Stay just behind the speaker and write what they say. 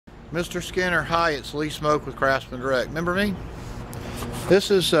Mr. Skinner, hi, it's Lee Smoke with Craftsman Direct. Remember me?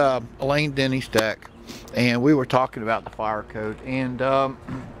 This is Elaine Denny's deck, and we were talking about the fire code. And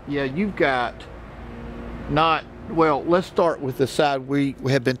yeah, you've got not, well, let's start with the side we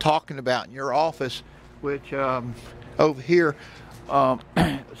have been talking about in your office, which over here,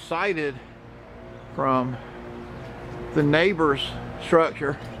 sighted from the neighbor's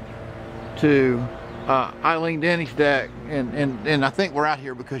structure to Eileen Denny's deck, and I think we're out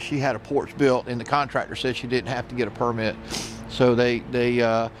here because she had a porch built and the contractor said she didn't have to get a permit. So they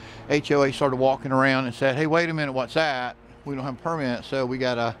HOA started walking around and said, hey, wait a minute, what's that? We don't have a permit. So we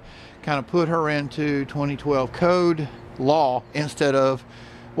got to kind of put her into 2012 code law instead of,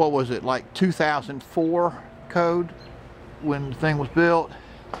 what was it, like 2004 code when the thing was built.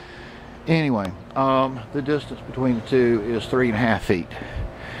 Anyway, the distance between the two is 3.5 feet.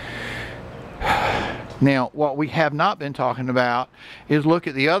 Now, what we have not been talking about is look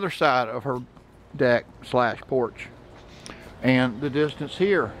at the other side of her deck slash porch. And the distance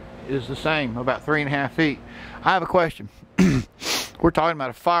here is the same, about 3.5 feet. I have a question. We're talking about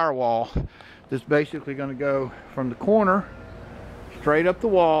a firewall that's basically going to go from the corner straight up the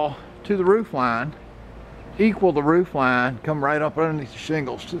wall to the roof line, equal the roof line, come right up underneath the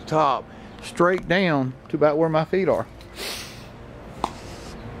shingles to the top, straight down to about where my feet are.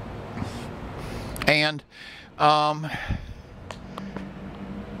 And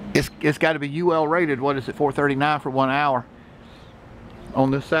it's got to be UL rated. What is it, 439 for 1 hour on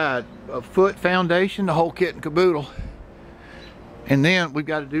this side, a foot foundation, the whole kit and caboodle. And then we've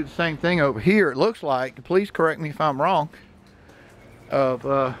got to do the same thing over here. It looks like, please correct me if I'm wrong,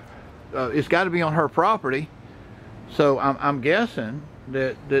 it's got to be on her property. So I'm guessing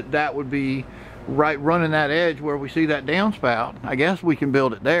that would be right running that edge where we see that downspout. I guess we can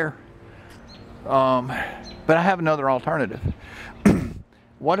build it there. But I have another alternative.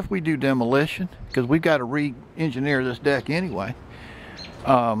 What if we do demolition? Because we've got to re-engineer this deck anyway.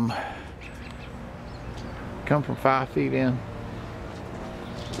 Come from 5 feet in,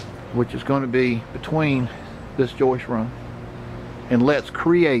 which is going to be between this joist run. And let's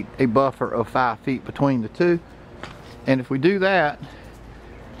create a buffer of 5 feet between the two. And if we do that,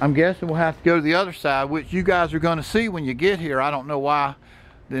 I'm guessing we'll have to go to the other side, which you guys are going to see when you get here. I don't know why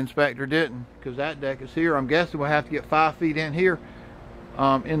the inspector didn't, because that deck is here. I'm guessing we'll have to get 5 feet in here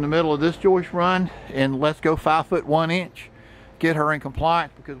in the middle of this joist run, and let's go 5 foot 1 inch, get her in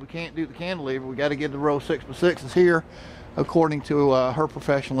compliance, because we can't do the cantilever. We got to get the row 6x6s here according to her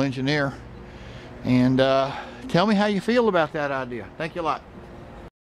professional engineer. And tell me how you feel about that idea. Thank you a lot.